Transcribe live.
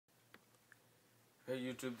Hey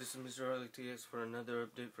YouTube, this is Mr. RTX for another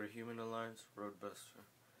update for Human Alliance Roadbuster.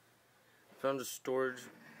 Found a storage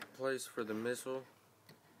place for the missile.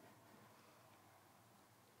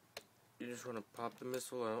 You just want to pop the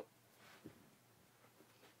missile out.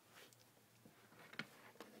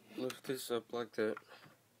 Lift this up like that.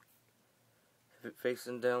 Have it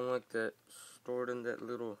facing down like that. Store it in that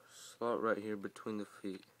little slot right here between the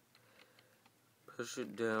feet. Push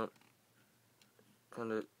it down.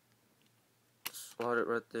 Kind of slot it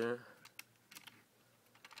right there.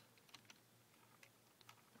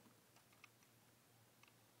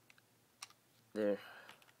 There.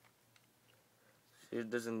 See, it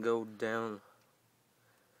doesn't go down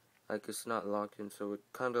like it's not locking, so it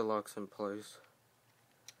kind of locks in place.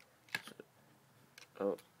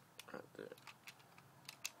 Oh, right there.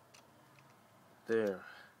 There.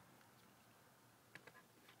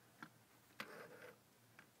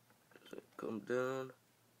 So it come down,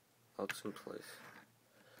 locks in place.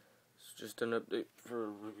 It's just an update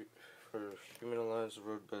for Human Alliance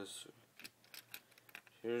Roadbuster.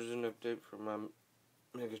 Here's an update for my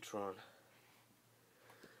Megatron.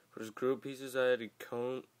 For his grill pieces, I added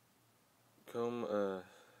comb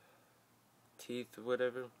teeth,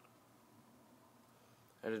 whatever.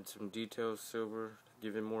 Added some detailed silver to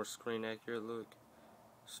give it more screen accurate look.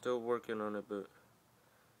 Still working on it, but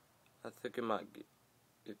I think it might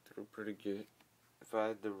get through pretty good. If I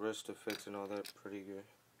had the rest effects and all that, pretty good.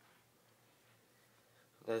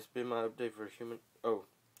 That's been my update for Human. Oh,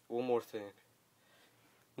 one more thing.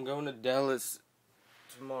 I'm going to Dallas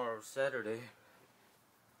tomorrow, Saturday,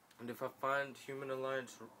 and if I find Human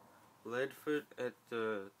Alliance Leadfoot at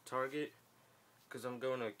the Target, because I'm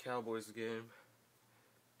going to a Cowboys game,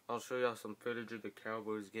 I'll show y'all some footage of the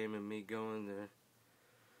Cowboys game and me going there.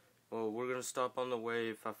 Well, we're going to stop on the way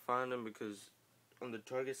if I find them, because on the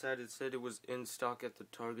Target side it said it was in stock at the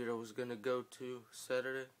Target I was going to go to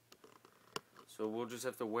Saturday. So we'll just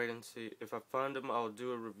have to wait and see. If I find them, I'll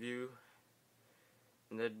do a review.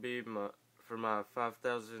 And that'd be for my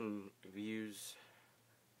 5,000 views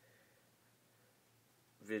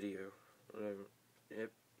video. Whatever.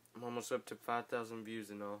 Yep. I'm almost up to 5,000 views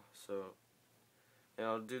and all. So, yeah,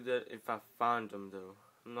 I'll do that if I find him, though.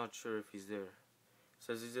 I'm not sure if he's there. It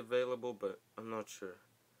says he's available, but I'm not sure.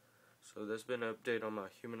 So that's been an update on my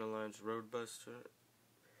Human Alliance Roadbuster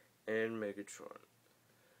and Megatron.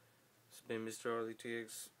 It's been Mr.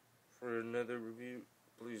 RTX for another review.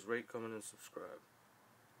 Please rate, comment, and subscribe.